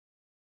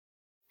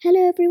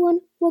Hello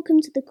everyone,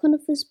 welcome to the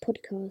Conifers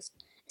Podcast,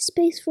 a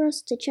space for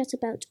us to chat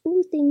about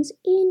all things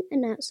in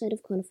and outside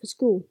of Conifers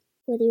School.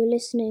 Whether you're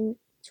listening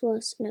to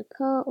us in a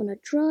car, on a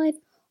drive,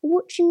 or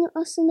watching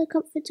us in the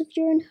comfort of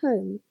your own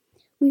home,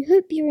 we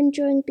hope you're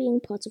enjoying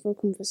being part of our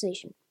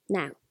conversation.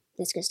 Now,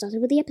 let's get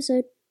started with the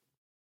episode.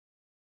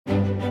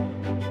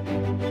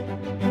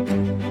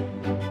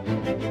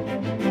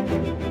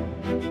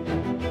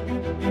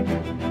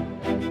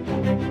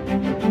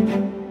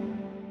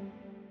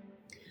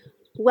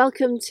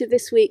 Welcome to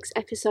this week's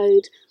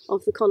episode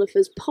of the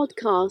Conifers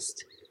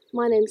Podcast.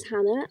 My name's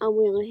Hannah and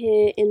we are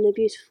here in the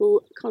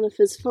beautiful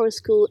Conifers Forest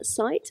School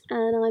site,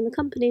 and I'm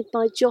accompanied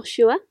by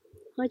Joshua.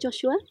 Hi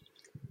Joshua.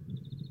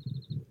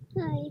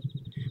 Hi.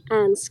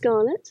 And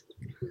Scarlett.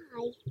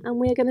 Hi. And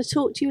we're going to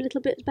talk to you a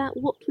little bit about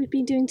what we've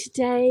been doing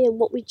today and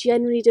what we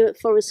generally do at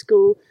Forest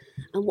School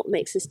and what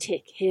makes us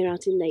tick here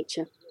out in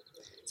nature.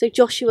 So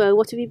Joshua,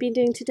 what have you been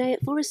doing today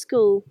at Forest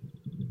School?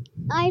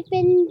 I've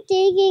been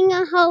digging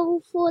a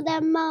hole for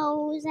the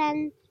moles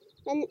and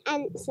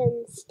ants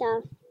and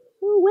stuff.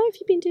 Oh, where have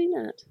you been doing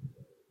that?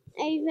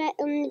 Over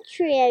on the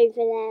tree over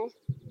there.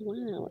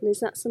 Wow, and is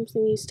that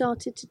something you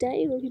started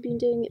today, or have you been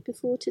doing it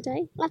before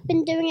today? I've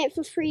been doing it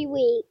for 3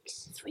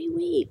 weeks. 3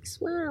 weeks,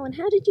 wow. And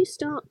how did you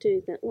start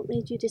doing that? What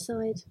made you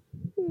decide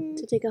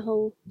to dig a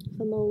hole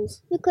for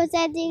moles? Because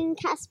Eddie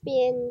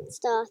Caspian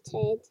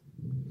started.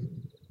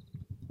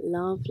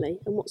 Lovely.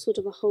 And what sort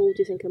of a hole do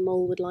you think a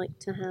mole would like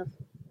to have?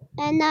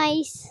 A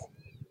nice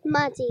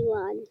muddy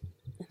one.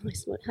 A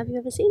nice one. Have you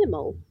ever seen a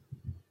mole?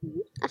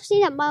 I've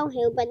seen a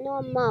molehill, but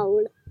not a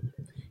mole.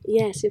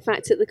 Yes, in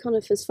fact, at the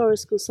Conifers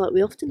Forest School site,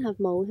 we often have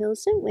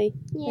molehills, don't we?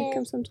 Yeah.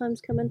 They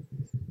sometimes come and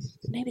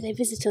maybe they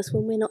visit us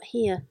when we're not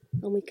here,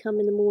 and we come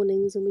in the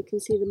mornings and we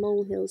can see the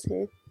molehills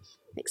here.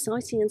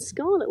 Exciting. And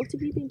Scarlett, what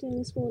have you been doing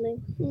this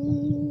morning?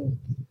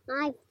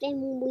 I've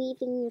been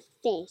weaving a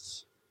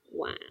fish.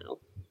 Wow.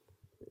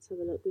 Let's have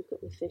a look. We've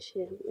got the fish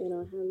here, haven't we, in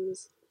our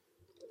hands.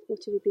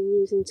 What have you been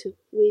using to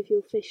weave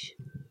your fish?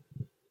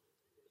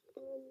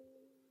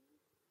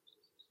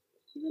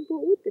 You remember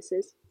what wood this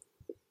is?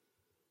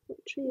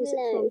 What tree is it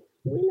from?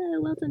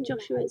 Willow. Well done,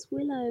 Joshua. It's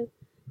willow.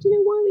 Do you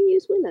know why we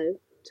use willow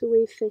to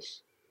weave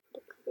fish?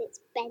 Because it's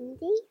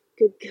bendy.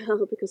 Good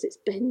girl, because it's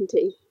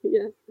bendy.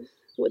 Yeah.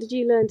 What did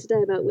you learn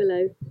today about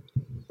willow?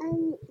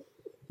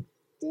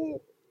 The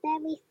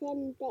very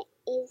thin bit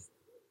is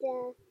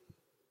the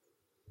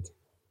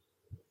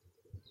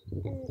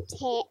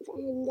tip,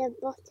 and the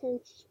bottom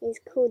is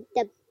called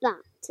the butt.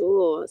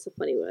 Oh, that's a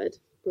funny word.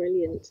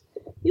 Brilliant.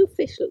 Your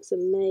fish looks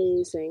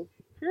amazing.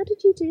 How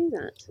did you do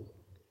that?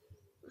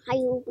 I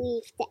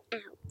weaved it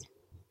out.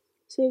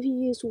 So have you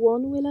used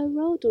one willow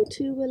rod or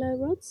 2 willow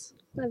rods?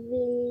 I've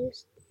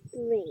used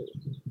 3.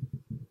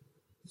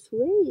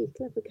 3?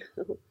 Clever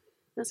girl.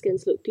 That's going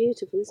to look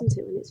beautiful, isn't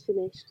it, when it's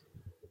finished?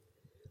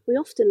 We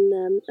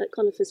often, at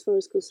Conifers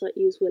Forest School site,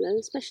 use willow,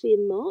 especially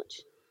in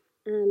March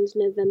and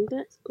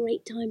November. It's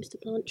great times to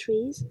plant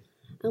trees,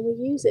 and we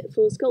use it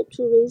for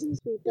sculptural reasons.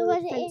 We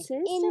build fences,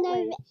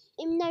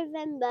 in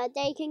November,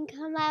 they can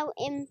come out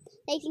in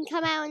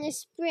the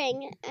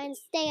spring and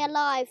stay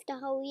alive the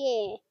whole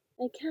year.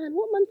 They can.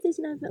 What month is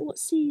November? What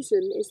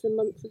season is the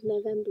month of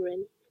November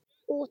in?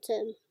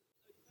 Autumn.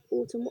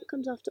 Autumn. What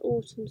comes after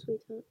autumn,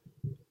 sweetheart?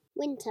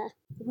 Winter.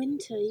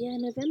 Winter. Yeah,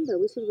 November.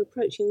 We're sort of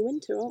approaching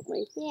winter, aren't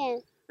we? Yeah.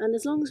 And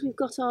as long as we've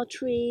got our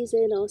trees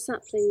in, our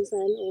saplings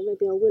then, or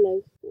maybe our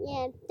willow.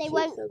 Yeah, they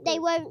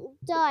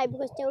won't die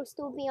because they'll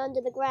still be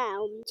under the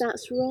ground.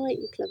 That's right,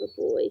 you clever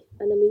boy.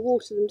 And then we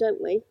water them,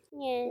 don't we?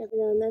 Yeah. Every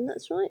now and then,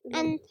 that's right.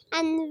 And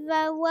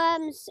the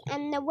worms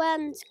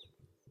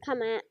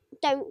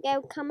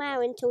don't come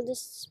out until the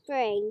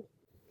spring.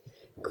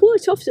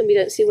 Quite often we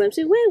don't see worms.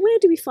 So where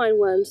do we find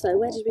worms though?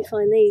 Where did we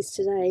find these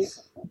today?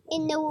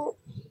 In the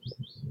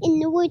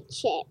wood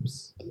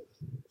chips.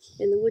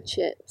 In the wood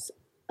chips.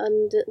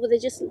 And were they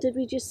did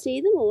we just see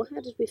them, or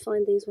how did we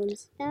find these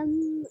ones? Under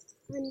the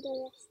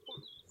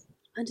steps.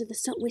 Under the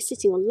stuff. We're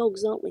sitting on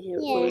logs, aren't we, here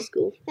at Forest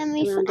School? And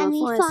we find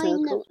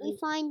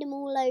them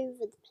all over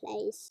the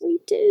place. We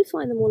do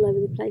find them all over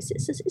the place.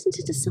 Isn't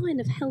it a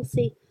sign of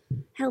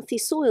healthy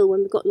soil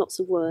when we've got lots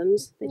of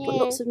worms? They put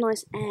lots of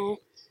nice air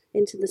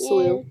into the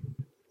soil.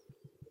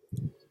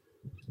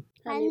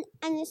 And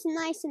it's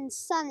nice and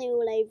sunny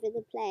all over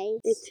the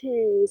place. It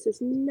is.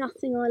 There's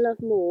nothing I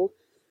love more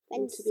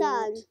than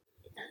sun.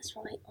 That's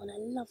right, on a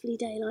lovely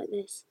day like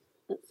this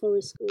at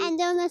Forest School. And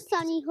on a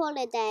sunny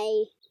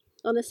holiday.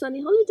 On a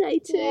sunny holiday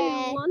too,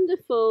 yeah.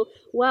 Wonderful.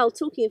 Well,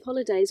 talking of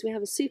holidays, we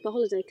have a super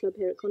holiday club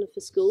here at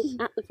Conifers School,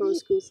 at the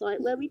Forest School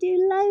site, where we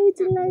do loads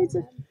and loads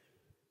of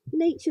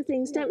nature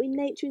things, don't we?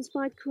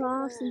 Nature-inspired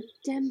crafts and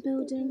den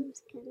building.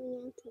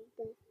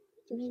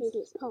 Coming out of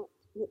the pot.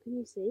 What can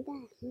you see?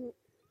 There.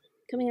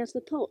 Coming out of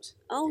the pot.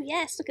 Oh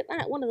yes, look at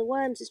that. One of the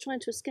worms is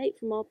trying to escape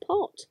from our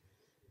pot.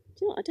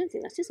 Do you know what? I don't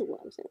think that is a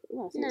worm. I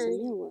think it's a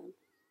mealworm.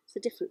 It's a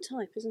different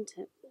type, isn't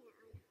it?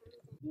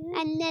 Yeah.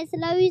 And there's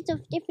loads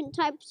of different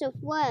types of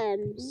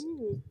worms.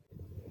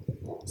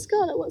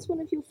 Scarlett, what's one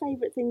of your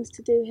favourite things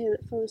to do here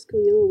at Forest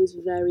School? You're always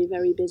very,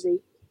 very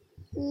busy.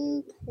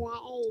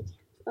 Play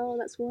Oh,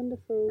 that's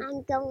wonderful.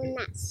 and go on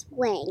that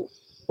swing.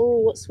 Oh,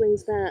 what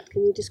swing's that?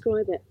 Can you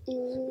describe it?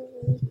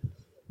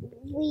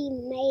 We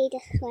made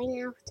a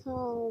swing out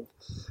of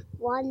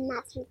one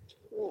massive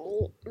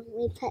tree and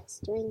we put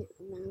string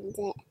around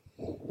it.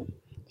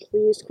 We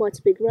used quite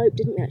a big rope,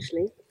 didn't we,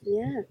 actually?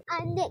 Yeah.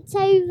 And it's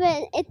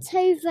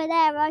over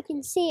there. I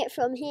can see it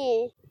from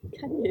here.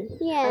 Can you?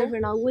 Yeah. Over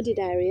in our wooded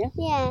area.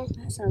 Yeah.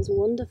 That sounds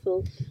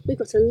wonderful. We've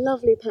got a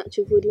lovely patch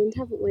of woodland,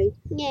 haven't we?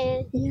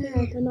 Yeah.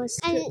 Yeah, a nice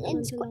strip.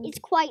 And it's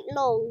quite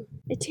long.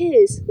 It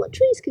is. What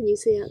trees can you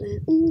see out there?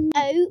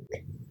 Oak,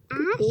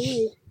 Good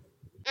boy.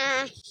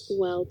 ash,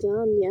 Well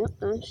done, yeah,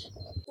 ash.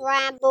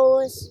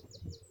 brambles.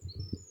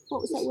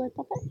 What was that word,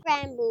 Papa?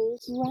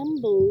 Brambles.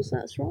 Brambles,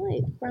 that's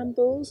right.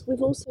 Brambles.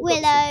 We've also got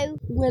Willow.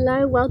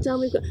 willow. Well done.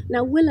 We've got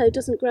now. Willow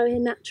doesn't grow here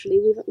naturally.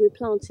 We're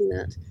planting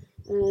that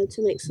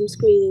to make some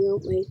screening,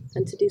 aren't we?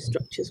 And to do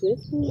structures with.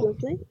 Yeah.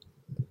 Lovely.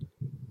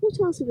 What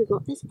else have we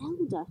got? There's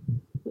elder,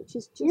 which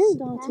is just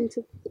starting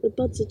to. The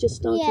buds are just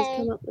starting to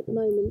come up at the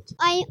moment.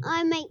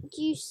 I make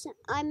juice.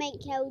 I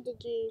make elder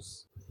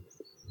juice.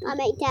 I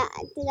make that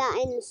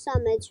in the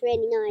summer. It's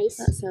really nice.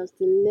 That sounds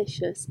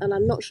delicious. And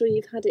I'm not sure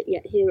you've had it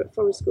yet here at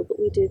Forest School, but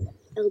we do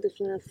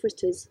elderflower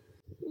fritters.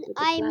 With the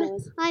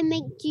flowers. I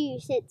make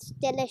juice. It's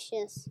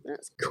delicious.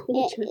 That's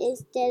gorgeous. It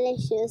is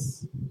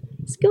delicious.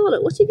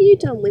 Scarlett, what have you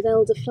done with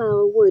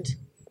elderflower wood?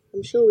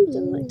 I'm sure we've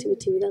done an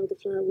activity with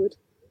elderflower wood.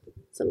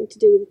 Something to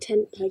do with a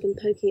tent peg and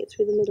poking it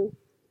through the middle.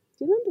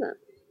 Do you remember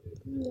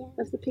that?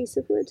 Yeah. Of the piece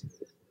of wood?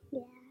 Yeah.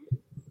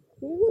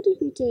 Yeah, what did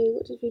we do?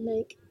 What did we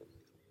make?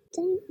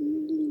 Don't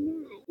really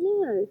know.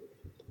 No.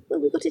 Well,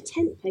 we got a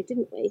tent peg,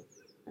 didn't we?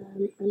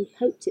 And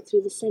poked it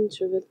through the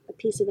centre of a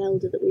piece of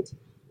elder that we'd taken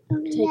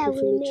from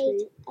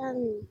the tree.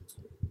 Made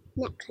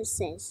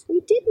necklaces. We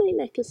did make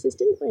necklaces,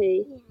 didn't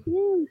we? Yeah.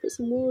 Yeah, we put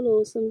some wool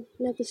or some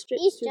leather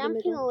strips He's through the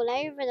jumping middle. all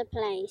over the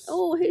place.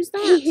 Oh, who's that?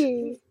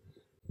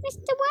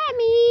 Mr.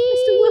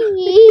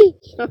 Wormy!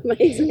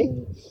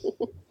 Amazing.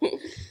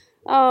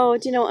 Oh,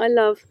 do you know what I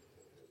love?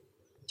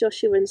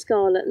 Joshua and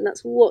Scarlett, and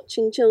that's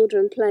watching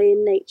children play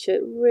in nature.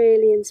 It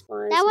really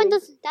inspires That me.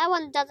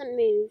 one doesn't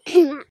move.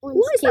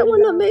 Why is that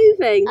one not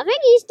moving? I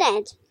think he's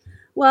dead.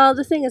 Well,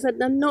 the thing is,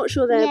 I'm not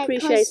sure they're Yeah, 'cause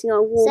appreciating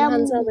our warm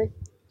hands, are they?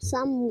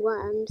 Some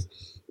worms,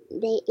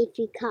 if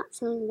you cut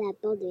some of their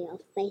body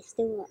off, they're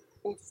still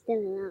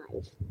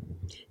alive.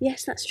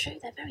 Yes, that's true.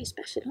 They're very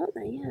special, aren't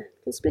they? Yeah,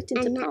 can split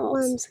into And that parts.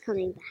 worm's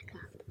coming back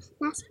up.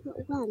 That's not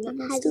a worm. And That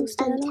they're has still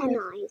staying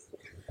antennae.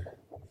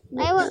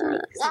 Look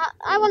at that.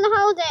 I want to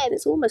hold him.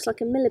 It's almost like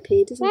a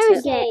millipede, isn't Where it?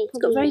 is he? It's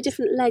got very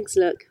different legs.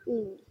 Look.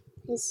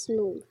 He's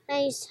small.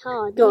 He's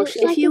hard. Gosh, He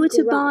if looks you were like a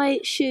to giraffe. buy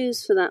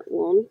shoes for that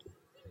one,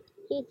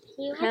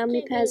 You how have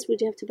many to pairs do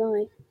would you have to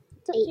buy?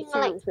 something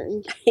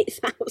like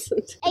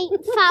 8,000.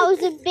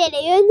 8,000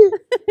 billion.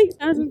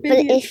 8,000 But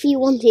billion. if you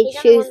wanted You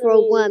don't shoes want for a to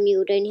move. worm, you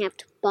would only have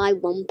to buy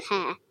one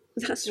pair.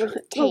 That's right.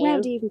 Tail. Well,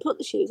 where do you even put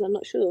the shoes? I'm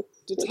not sure.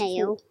 The What do you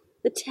tail. think?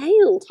 The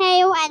tail?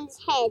 Tail and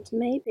head.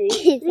 Maybe.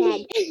 His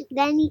head.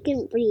 Then he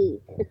can breathe.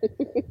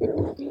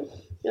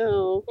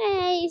 Oh.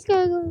 Hey, he's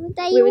going over the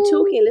tail. We were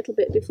talking a little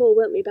bit before,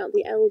 weren't we, about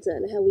the elder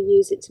and how we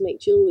use it to make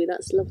jewellery.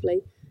 That's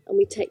lovely. And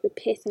we take the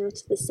pith out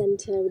of the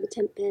centre with the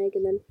tent peg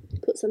and then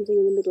put something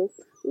in the middle.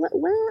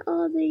 Where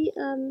are the...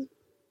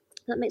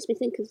 that makes me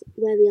think of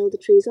where the elder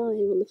trees are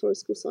here on the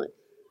Forest School site.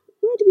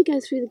 Where do we go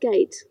through the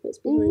gate that's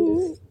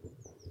behind us?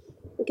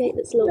 The gate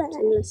that's locked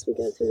unless we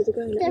go through the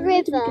ground. The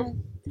Where do we river. go?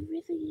 The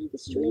river, yeah, the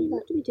stream.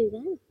 What do we do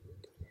there?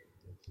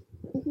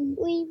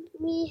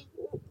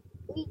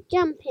 We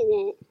jump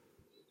in it.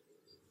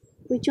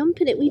 We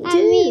jump in it, we do.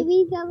 And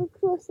we go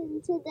across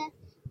into the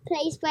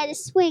place where the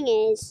swing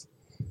is.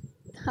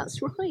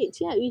 That's right,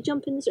 yeah, you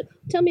jump in the stream.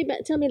 Tell me a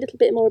little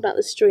bit more about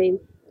the stream.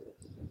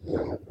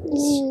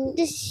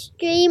 The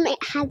stream, it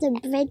has a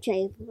bridge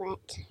over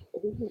it.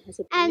 Ooh, it has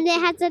a And it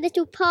has a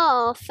little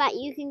path that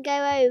you can go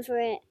over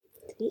it.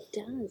 It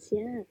does,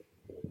 yeah.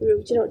 Do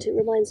you know what? It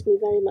reminds me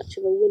very much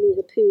of a Winnie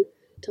the Pooh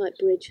type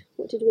bridge.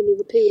 What did Winnie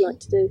the Pooh like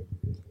to do?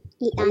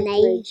 Eat on the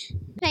honey. bridge?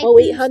 Play Oh,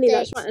 eat poo honey,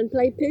 that's sticks. right, and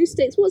play poo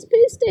sticks. What's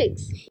poo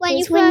sticks? When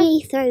you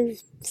throw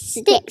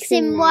sticks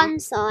in one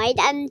side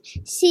and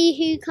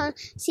see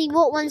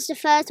what one's the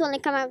first one to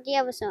come out the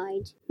other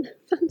side.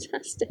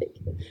 Fantastic.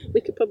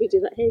 We could probably do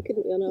that here,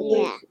 couldn't we, on our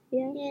bridge?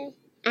 Yeah.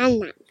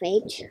 And that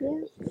bridge.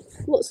 Yeah.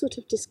 What sort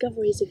of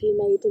discoveries have you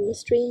made in the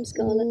stream,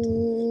 Scarlett?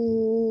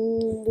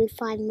 We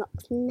find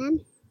rocks in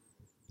them.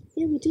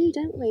 Yeah, we do,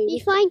 don't we? We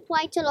find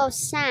quite a lot of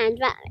sand.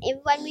 That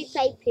when we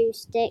play poo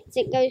sticks,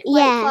 it goes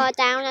quite far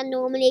down and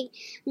normally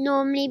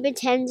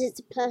pretends it's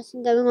a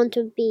person going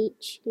onto a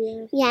beach.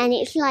 Yeah. Yeah, and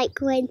it's like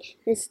when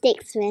the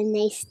sticks when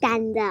they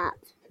stand up.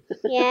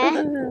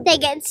 Yeah, they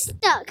get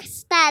stuck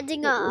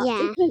standing up.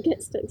 Yeah. They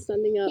get stuck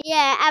standing up.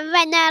 Yeah, and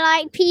then they're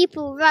like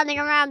people running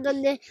around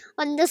on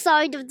the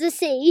side of the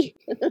sea.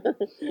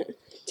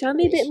 Tell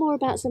me a bit more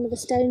about some of the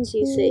stones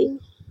you see.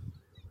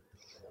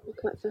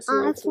 Quite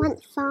fascinating. I've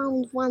once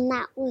found one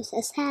that was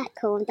a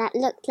circle that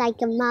looked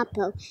like a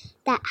marble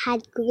that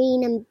had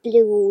green and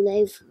blue all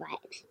over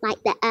it,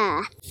 like the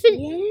earth.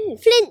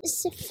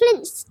 Yes.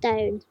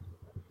 Flintstone.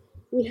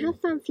 We have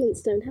found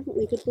Flintstone, haven't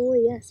we? Good boy,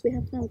 yes, we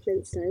have found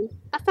Flintstone.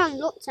 I found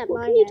lots at What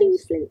my can you house. do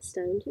with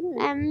Flintstone? Do you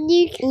know?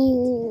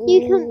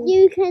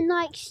 You can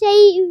like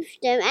save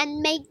them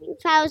and make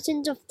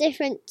thousands of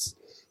different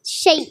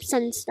shapes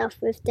and stuff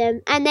with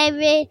them, and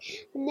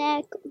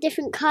they're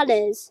different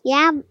colours.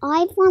 Yeah,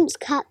 I've once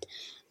cut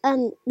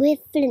with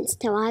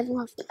Flintstone. I've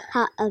once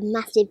cut a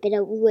massive bit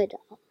of wood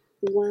off.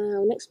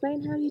 Wow, and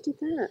explain how you did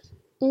that.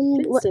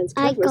 Flintstone's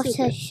clever, I got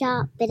a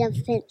sharp bit of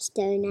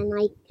Flintstone and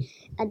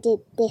I did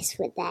this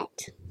with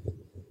that.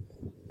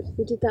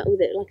 You did that with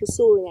it, like a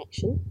sawing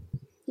action?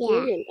 Yeah.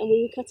 Brilliant. And were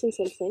you cutting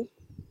something?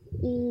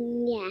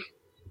 Yeah.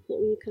 What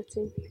were you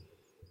cutting?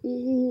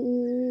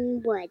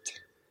 Wood.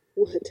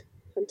 Wood.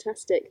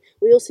 Fantastic.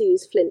 We also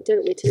use flint,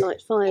 don't we, to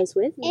light fires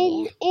with?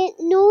 It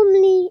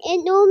normally,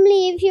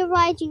 if you're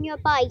riding your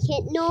bike,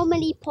 it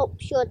normally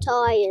pops your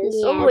tyres.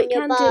 Yeah. Oh, it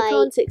can do,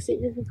 can't it? 'Cause it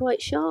can be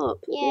quite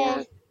sharp.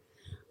 Yeah.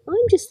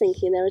 I'm just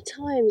thinking there are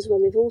times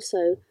when we've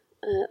also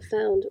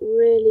found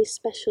really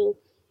special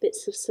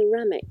bits of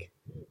ceramic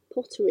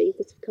pottery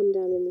that have come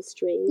down in the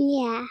stream.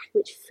 Yeah.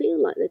 Which feel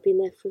like they've been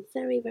there for a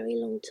very, very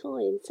long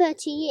time.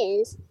 30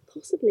 years.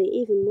 Possibly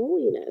even more,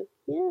 you know.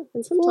 Yeah.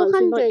 And sometimes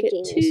we might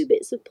get 2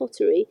 bits of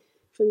pottery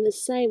from the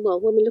same, well,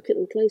 when we look at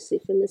them closely,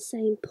 from the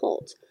same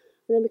pot.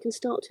 And then we can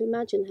start to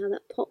imagine how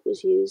that pot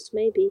was used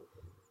maybe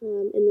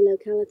in the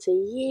locality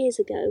years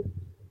ago.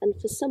 And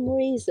for some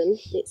reason,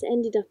 it's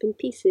ended up in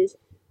pieces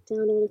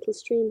down our little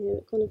stream here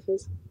at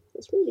Conifers.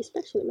 It's really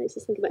special. It makes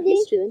us think about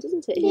history then,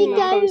 doesn't it? It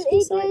goes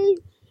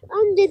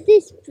under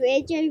this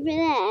bridge over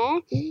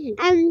there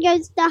and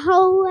goes the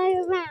whole way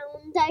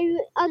around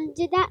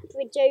under that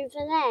bridge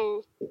over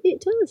there.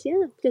 It does,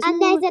 yeah.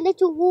 And there's a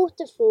little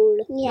waterfall.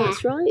 Yeah.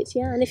 That's right,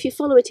 yeah. And if you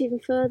follow it even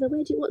further,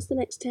 what's the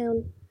next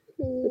town?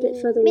 A bit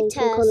further on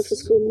from Conifers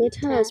School.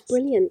 Midhurst,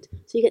 brilliant.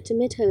 So you get to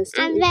Midhurst,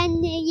 don't you? And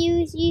then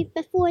you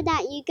before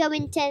that you go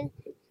into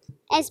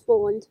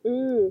Esbourne.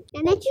 And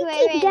if you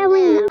keep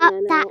going up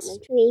that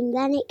stream,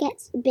 then it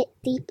gets a bit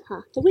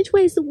deeper. So which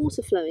way is the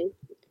water flowing?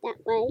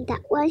 That way.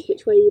 That way.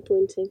 Which way are you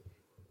pointing?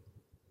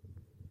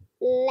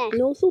 Left.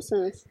 North or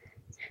south?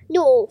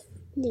 North.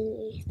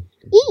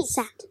 East.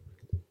 South.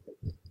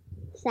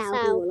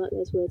 Oh, I like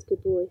those words.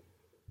 Good boy.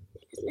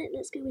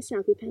 Let's go with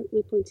south.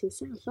 We're pointing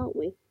south, aren't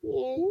we?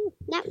 Yeah.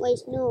 That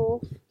way's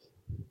north.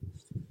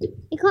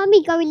 You can't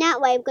be going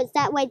that way because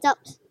that way's up.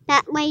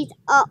 That way's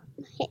up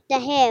the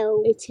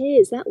hill. It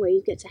is that way.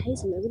 You'd get to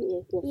Hazelmere, wouldn't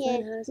you? Well, yeah.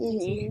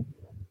 Hazelmere.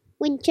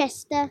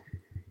 Winchester.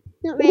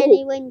 Not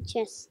really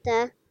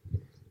Winchester.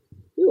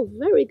 You're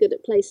very good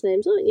at place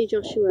names, aren't you,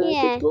 Joshua?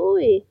 Yeah. Good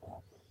boy.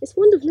 It's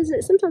wonderful, isn't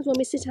it? Sometimes when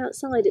we sit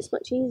outside, it's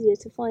much easier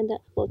to find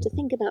out, to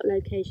think about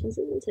locations,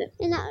 isn't it?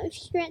 And that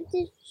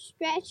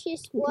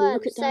stretches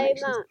words so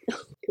much.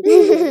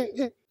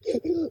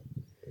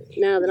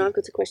 Now then, I've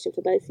got a question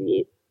for both of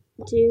you.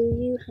 Do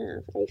you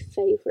have a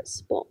favourite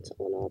spot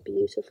on our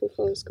beautiful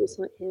Forest School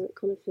site here at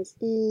Conifers?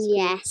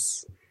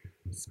 Yes.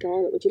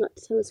 Scarlett, would you like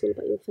to tell us all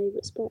about your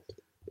favourite spot?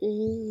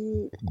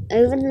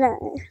 Over there.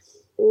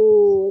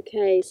 Oh,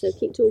 okay. So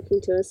keep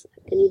talking to us.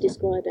 Can you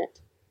describe it?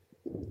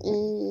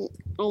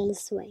 On the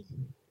swing.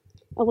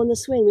 Oh, on the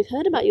swing. We've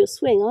heard about your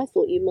swing. I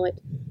thought you were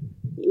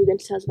going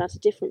to tell us about a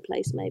different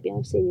place maybe.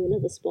 I've seen you in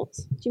other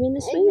spots. Do you mean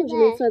the swing or do you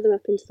mean further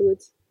up into the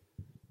woods?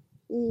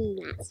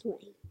 That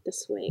swing. The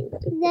swing.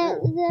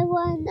 The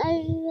one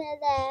over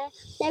there,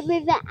 the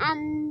river,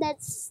 and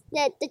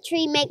the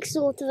tree makes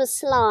sort of a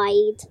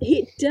slide.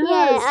 It does.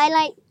 Yeah, I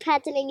like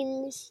paddling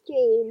in the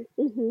stream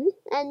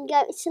and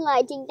go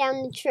sliding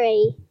down the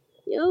tree.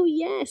 Oh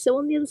yeah, so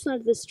on the other side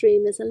of the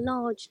stream there's a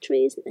large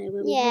tree, isn't there,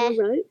 where we have a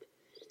rope?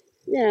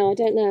 No, I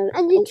don't know.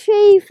 And the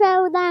tree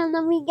fell down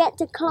and we get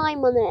to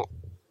climb on it.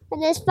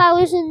 And there's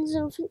thousands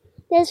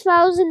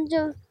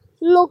of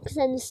logs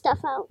and stuff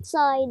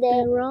outside it.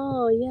 There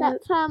are, yeah.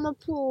 That Farmer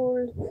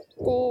Paul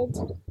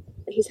did.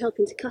 He's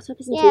helping to cut up,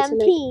 isn't he? Yeah, and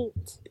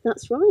Pete.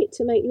 That's right,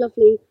 to make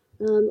lovely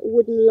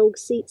wooden log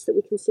seats that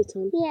we can sit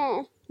on.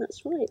 Yeah.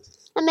 That's right.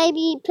 And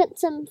maybe put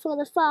some for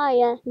the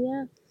fire.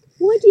 Yeah.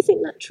 Why do you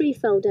think that tree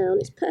fell down?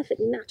 It's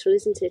perfectly natural,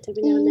 isn't it?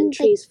 Every now and then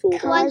trees fall down.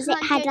 Because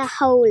it had a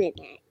hole in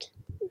it.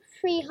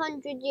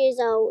 300 years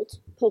old.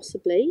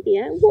 Possibly,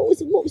 yeah. What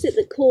was it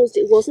that caused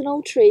it? It was an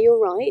old tree, you're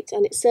right,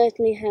 and it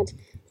certainly had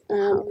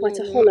quite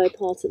a hollow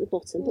part at the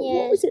bottom. But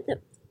what was it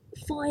that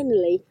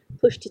finally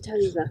pushed it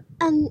over?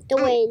 The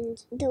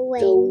wind. The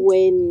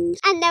wind.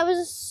 And there was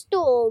a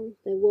storm.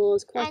 There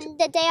was quite. And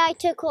the day I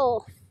took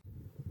off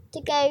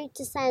to go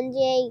to San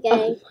Diego.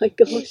 Oh my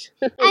gosh!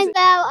 And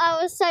I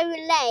was so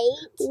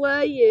late.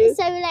 Were you?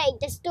 So late.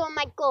 The storm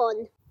had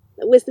gone.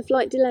 Was the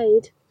flight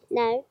delayed?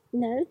 No.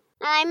 No.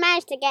 And I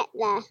managed to get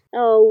there.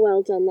 Oh,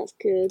 well done. That's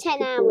good.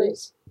 10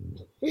 hours.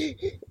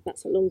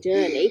 That's a long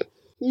journey.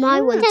 My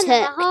one took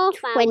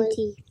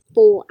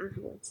 24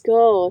 hours.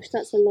 Gosh,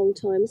 that's a long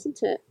time,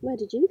 isn't it? Where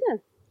did you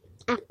go?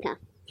 Africa.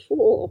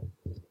 4.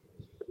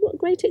 what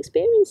great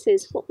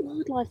experiences. What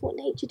wildlife, what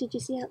nature did you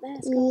see out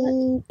there,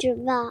 Scarlett?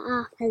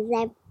 Giraffe, a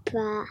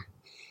zebra,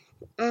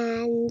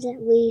 and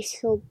we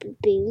saw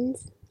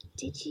baboons.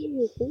 Did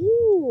you?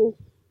 Ooh.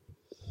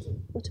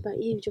 What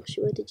about you,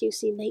 Joshua? Did you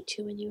see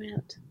nature when you were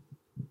out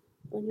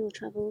on your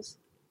travels?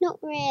 Not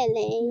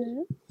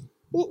really.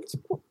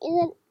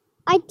 No.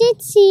 I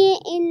did see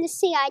it in the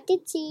sea. I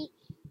did see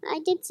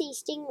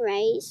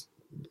stingrays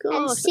Gosh,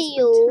 and that's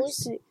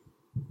seals. fantastic.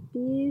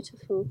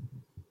 Beautiful.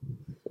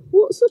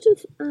 What sort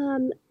of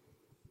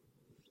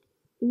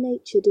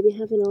nature do we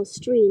have in our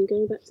stream?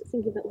 Going back to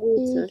thinking about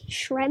water.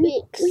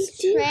 Shrimps. We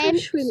do have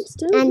shrimps,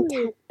 don't and we?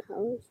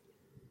 tadpoles.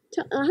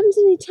 I haven't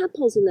seen any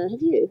tadpoles in there,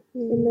 have you?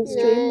 In the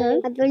stream,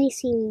 no? I've only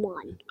seen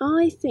one.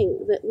 I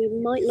think that we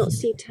might not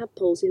see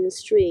tadpoles in the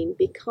stream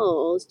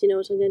because, do you know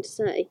what I'm going to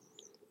say?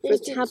 For a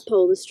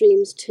tadpole, the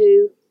stream's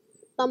too...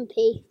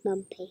 Bumpy. a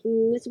little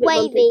bit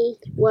Wavy.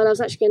 bumpy. Well, I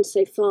was actually going to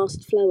say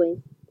fast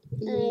flowing.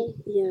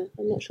 Yeah,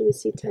 I'm not sure we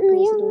see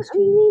tadpoles in our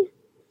stream. We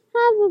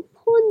have a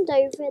pond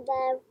over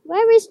there.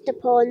 Where is the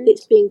pond?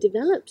 It's being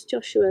developed,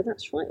 Joshua,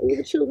 that's right. All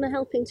the children are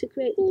helping to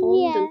create the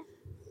pond and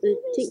the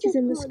teachers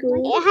in the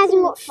school. It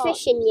hasn't got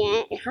fish in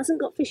yet. It hasn't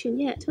got fish in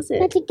yet, has it?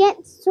 But it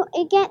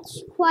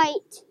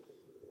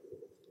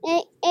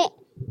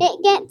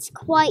gets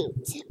quite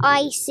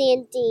icy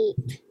and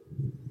deep.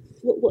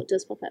 What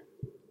does pop up?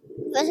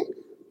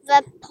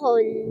 The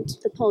pond.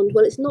 The pond.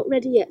 Well, it's not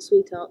ready yet,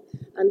 sweetheart.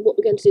 And what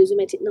we're going to do is we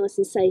make it nice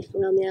and safe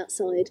around the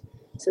outside,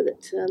 so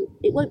that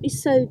it won't be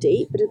so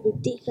deep, but it'll be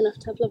deep enough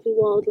to have lovely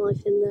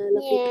wildlife in there,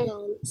 lovely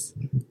plants.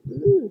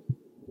 And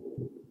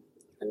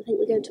I think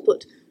we're going to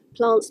put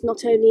plants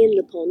not only in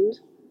the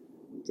pond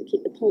to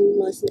keep the pond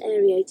nice and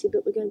aerated,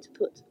 but we're going to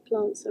put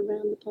plants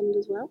around the pond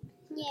as well.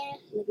 Yeah.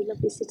 And there'll be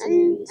lovely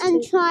sitting areas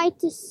and too. try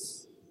to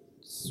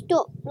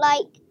stop.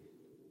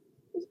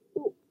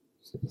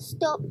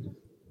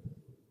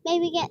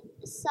 Maybe get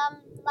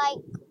some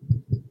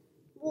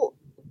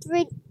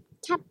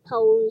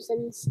tadpoles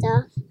and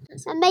stuff,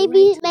 and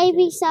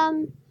maybe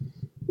some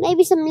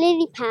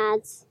lily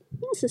pads.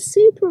 That's a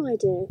super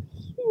idea.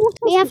 Yeah,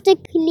 We have to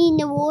clean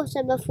the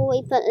water before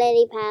we put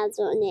lily pads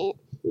on it,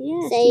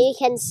 yes, so you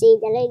can see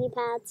the lily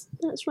pads.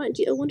 that's right.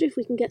 I wonder if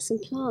we can get some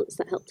plants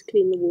that help to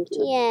clean the water.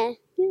 Yeah.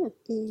 Yeah.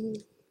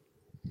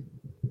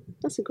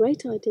 That's a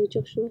great idea,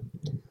 Joshua.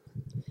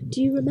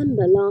 Do you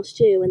remember last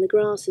year when the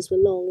grasses were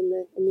long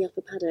in the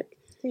upper paddock?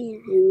 Yeah.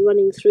 We were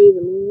running through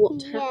them, and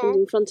what happened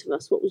in front of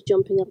us? What was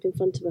jumping up in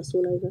front of us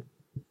all over?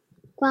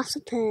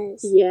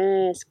 Grasshoppers.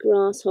 Yes,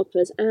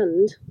 grasshoppers,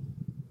 and...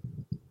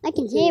 I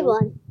can hear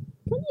one.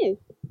 Can you?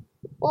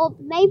 Or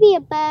maybe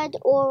a bird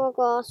or a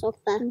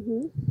grasshopper.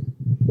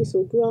 We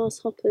saw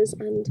grasshoppers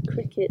and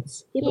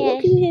crickets. Yeah, but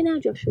what can you hear now,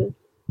 Joshua?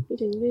 You're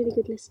doing really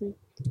good listening.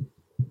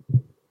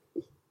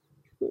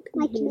 What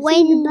can you hear?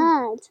 When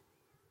bird.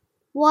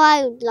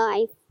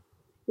 Wildlife.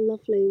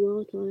 Lovely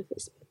wildlife.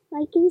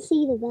 I can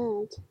see the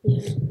bird.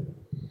 Yeah.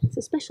 It's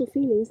a special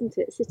feeling, isn't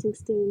it? Sitting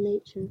still in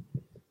nature,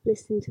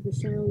 listening to the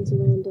sounds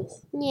around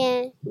us.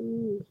 Yeah.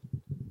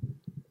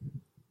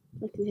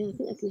 I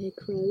think I can hear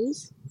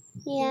crows.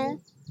 Yeah.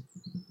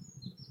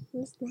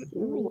 What's that?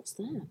 What's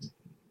that?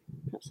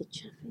 Perhaps a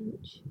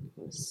chaffinch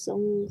or a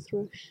song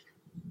thrush.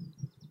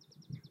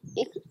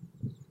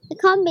 It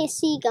can't be a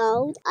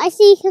seagull. I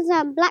see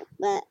some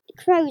blackbird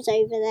crows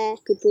over there.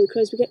 Good boy,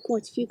 crows. We get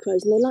quite a few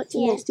crows, and they like to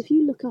nest. If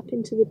you look up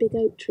into the big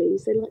oak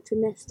trees, they like to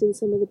nest in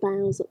some of the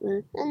boughs up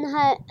there. And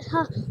her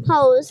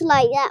holes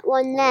like that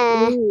one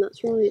there.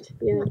 That's right.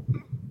 Yeah.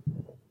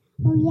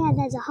 Oh yeah,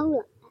 there's a hole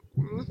up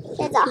there.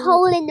 There's a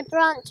hole in the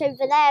branch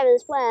over there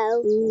as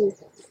well.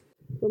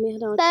 When we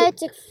had our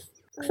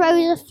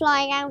Crows are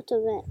flying out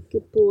of it.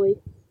 Good boy.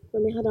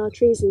 When we had our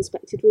trees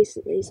inspected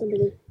recently, some of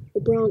the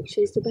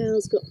branches, the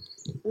boughs got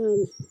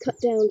cut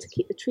down to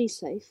keep the tree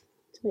safe,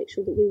 to make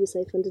sure that we were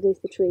safe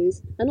underneath the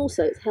trees. And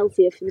also it's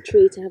healthier for the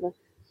tree to have a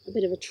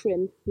bit of a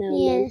trim now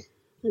and then.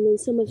 And then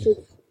some of the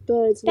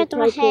birds have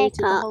appropriated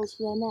the holes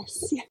for their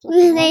nests.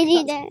 They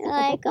need a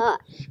haircut.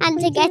 And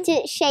to get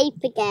it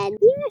shape again.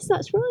 Yes,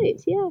 that's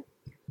right, yeah.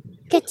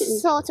 Get a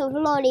sort of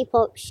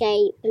lollipop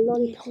shape. A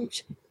lollipop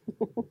shape.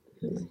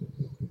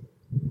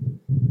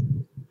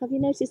 Have you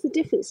noticed the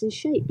difference in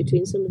shape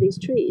between some of these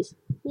trees?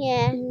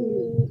 Yeah.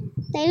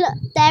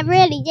 They're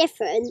really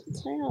different.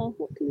 They are.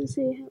 What can you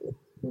see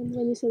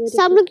when you say they're different?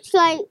 Some looks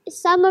like,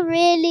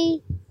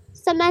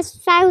 some has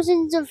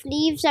thousands of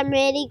leaves and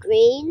really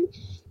green,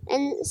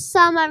 and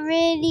some are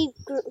really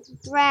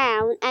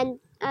brown and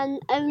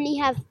only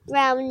have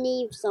brown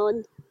leaves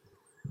on.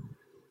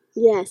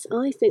 Yes,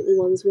 I think the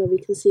ones where we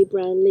can see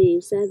brown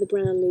leaves, they're the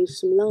brown leaves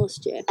from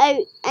last year.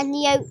 Oh, and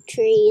the oak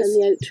trees.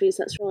 And the oak trees,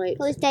 that's right.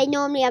 Because they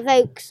normally have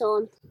oaks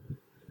on.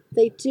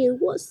 They do.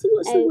 What's the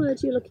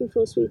word you're looking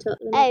for, sweetheart?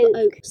 When they've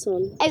got oaks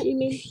on. Oak. Do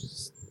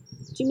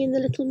you mean the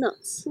little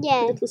nuts?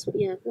 Yeah. The little,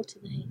 yeah, what are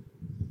they?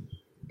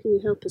 Can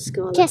you help us,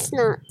 Scarlett?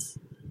 Chestnuts.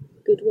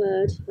 Good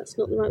word. That's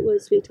not the right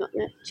word, sweetheart,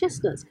 yet.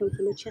 Chestnuts come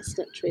from a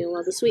chestnut tree, or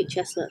rather sweet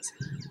chestnuts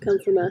come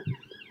from a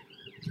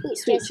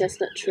sweet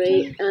chestnut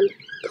tree, and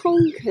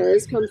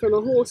conkers come from a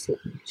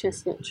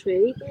chestnut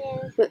tree.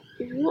 Yeah. But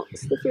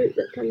what's the fruit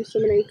that comes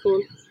from an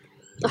acorn?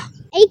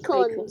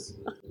 Acorns.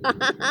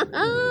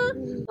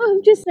 Oh,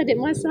 I've just said it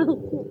myself.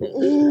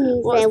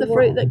 What's the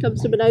fruit that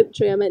comes from an oak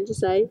tree, I meant to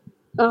say?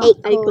 Oh,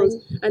 acorns.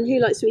 And who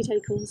likes to eat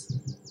acorns?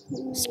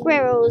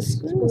 Squirrels.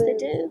 Squirrels, they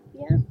do,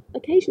 yeah.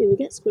 Occasionally we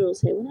get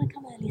squirrels here. When I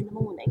come early in the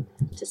morning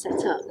to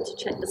set up, to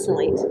check the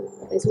site,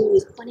 there's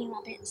always bunny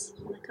rabbits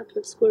and a couple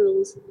of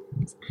squirrels.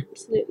 It's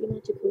absolutely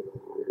magical.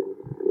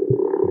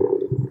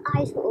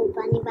 I saw a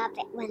bunny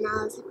rabbit when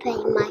I was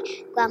putting my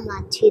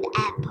grandma to the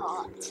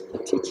airport.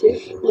 Did you?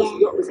 Yeah.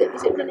 What was it?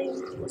 Was it running?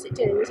 What was it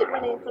doing? Was it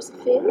running across the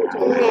field? Or?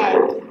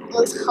 No, it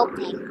was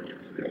hopping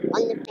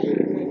on the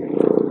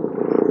pavement.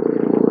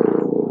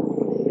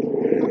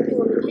 Hopping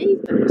on the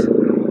pavement?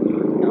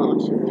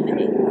 Gosh,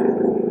 okay.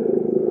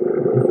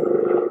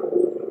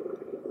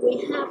 We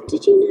have,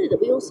 did you know that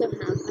we also have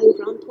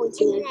I'm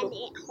pointing And over. then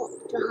it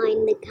hopped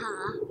behind the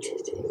car.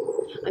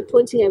 I'm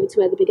pointing over to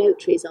where the big oak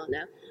trees are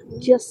now.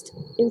 Just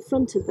in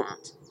front of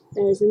that,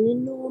 there is an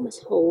enormous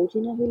hole. Do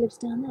you know who lives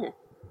down there?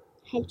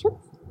 Hedgehog?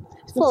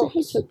 It's not a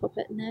hedgehog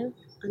puppet, no.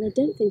 And I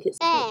don't think it's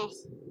Bear.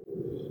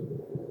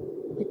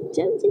 I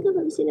don't think I've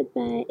ever seen a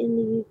bear in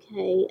the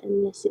UK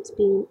unless it's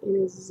been in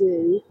a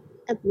zoo.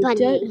 A We bunny.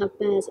 don't have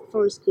bears at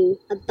Forest School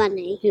A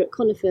bunny. here at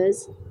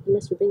Conifers,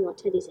 unless we bring our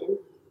teddies in.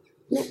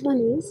 Not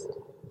bunnies.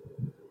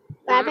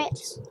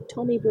 Rabbits.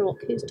 Tommy Brock.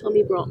 Who's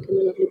Tommy Brock in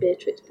the lovely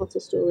Beatrix Potter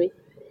story?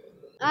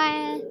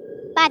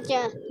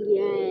 Badger.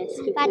 Yes,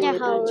 good Badger boy,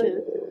 hole.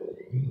 badger.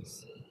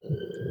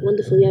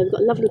 Wonderful, yeah, we've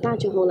got a lovely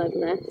badger hole over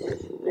there.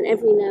 And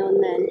every now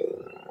and then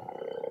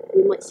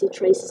we might see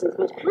traces of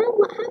the badger. How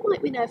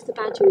might we know if the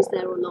badger is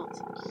there or not?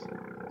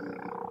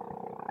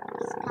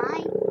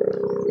 Sky.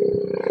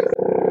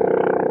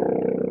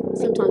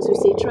 Sometimes we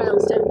see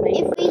trails, don't we?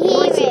 If we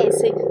might hear even it.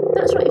 see,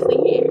 that's right, if we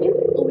hear him.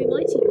 Or we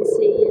might even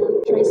see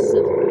traces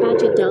of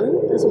badger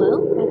dung as well,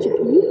 badger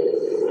poo.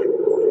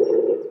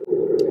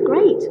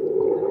 Great.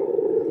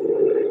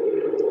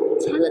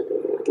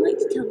 I'd like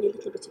to tell me a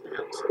little bit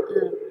about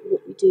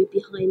what we do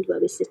behind where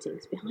we're sitting.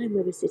 So behind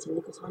where we're sitting,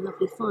 we've got our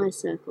lovely fire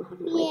circle,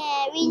 haven't we?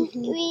 Yeah,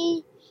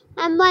 we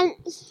and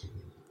once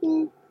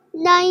in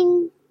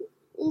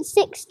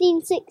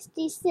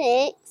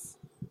 1666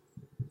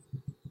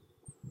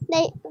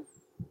 a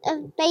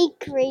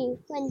bakery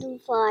went on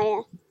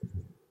fire.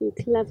 You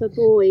clever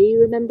boy. Are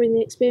you remembering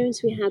the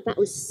experience we had? That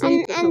was super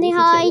fun, And they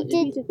wasn't it? What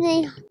did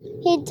we do?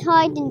 hid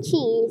hide and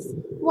cheese,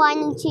 wine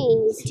and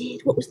cheese. We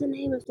did. What was the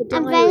name of the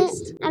And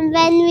diarist?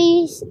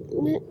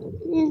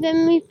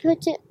 then we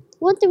put it.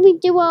 What did we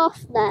do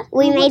after?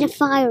 We made a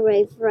fire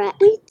over it.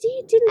 We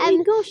did, didn't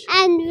we? Gosh.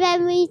 And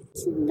then we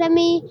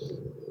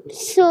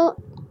saw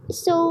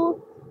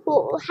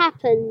what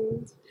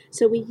happened.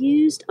 So we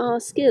used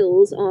our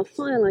skills, our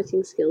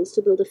firelighting skills,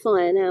 to build a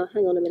fire. Now,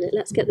 hang on a minute.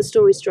 Let's get the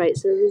story straight.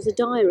 So there was a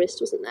diarist,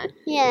 wasn't there?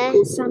 Yeah.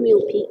 Called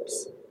Samuel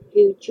Pepys,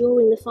 who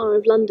during the Fire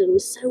of London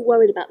was so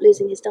worried about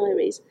losing his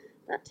diaries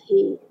that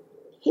he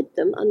hid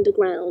them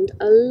underground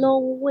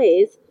along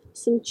with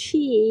some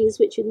cheese,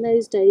 which in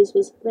those days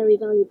was very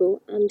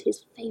valuable, and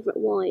his favourite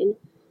wine.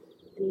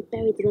 And he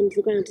buried them under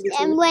the ground, didn't he?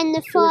 And when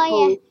the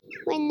hole.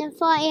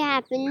 fire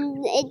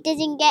happened, it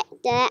didn't get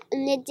there,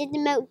 and it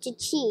didn't melt the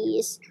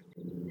cheese.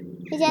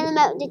 It didn't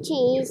melt the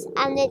cheese,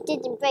 and it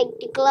didn't break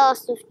the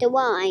glass of the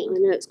wine. I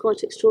know, it's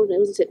quite extraordinary,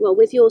 wasn't it? Well,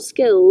 with your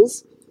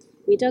skills,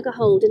 we dug a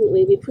hole, didn't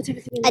we? We put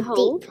everything in the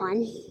hole. A deep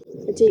one.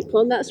 A deep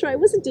one, that's right. It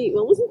was a deep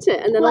one, wasn't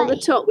it? And then on the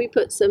Right. top we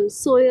put some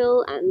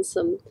soil and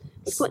some,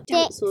 it's quite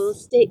damp soil,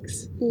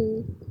 sticks.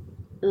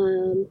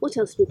 What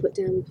else did we put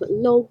down? We put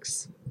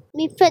logs.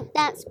 We put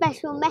that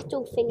special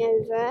metal thing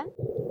over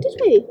it. Did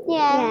we?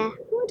 Yeah.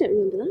 Oh, I don't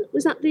remember that.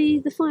 Was that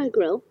the fire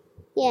grill?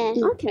 Yeah.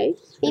 Okay.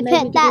 We And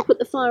then put did we put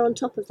the fire on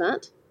top of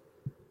that?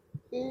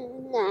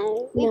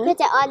 No. We No? put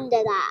it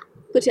under that.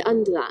 Put it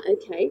under that,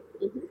 okay.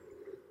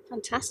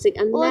 Fantastic.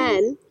 And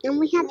then And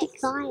we had the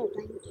fire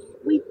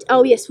blanket.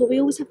 oh yes, well we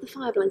always have the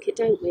fire blanket,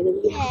 don't we?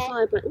 Then we have Yeah. the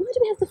fire blanket. Why do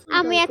we have the fire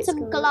And we had blanket,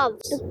 some Scarlett?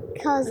 gloves.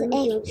 Because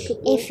gloves,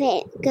 good boy. if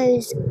it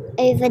goes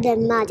over the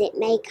mud, it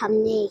may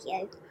come near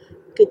you.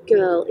 Good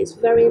girl. It's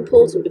very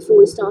important before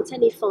we start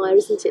any fire,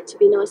 isn't it, to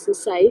be nice and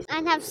safe?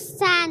 And have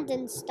sand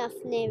and stuff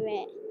near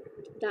it.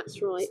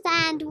 That's right.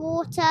 Sand,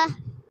 water.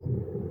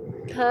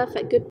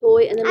 Perfect. Good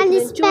boy. And then we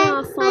can enjoy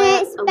our fire.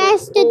 And it's and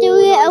best we're to do all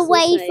it nice and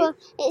away safe. from.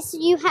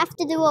 You have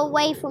to do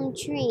away from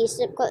trees,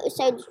 so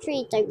the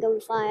trees don't go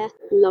on fire.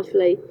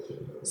 Lovely.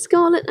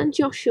 Scarlett and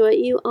Joshua,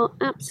 you are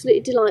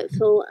absolutely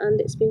delightful, and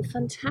it's been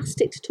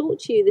fantastic to talk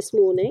to you this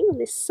morning on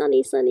this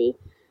sunny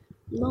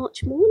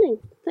March morning.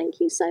 Thank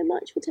you so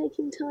much for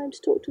taking time to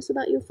talk to us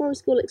about your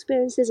Forest School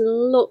experiences and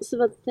lots of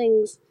other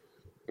things.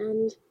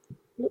 And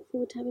look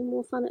forward to having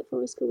more fun at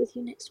Forest School with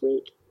you next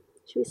week.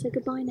 Shall we say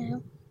goodbye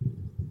now?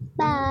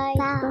 Bye.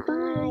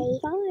 Bye-bye.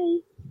 Bye.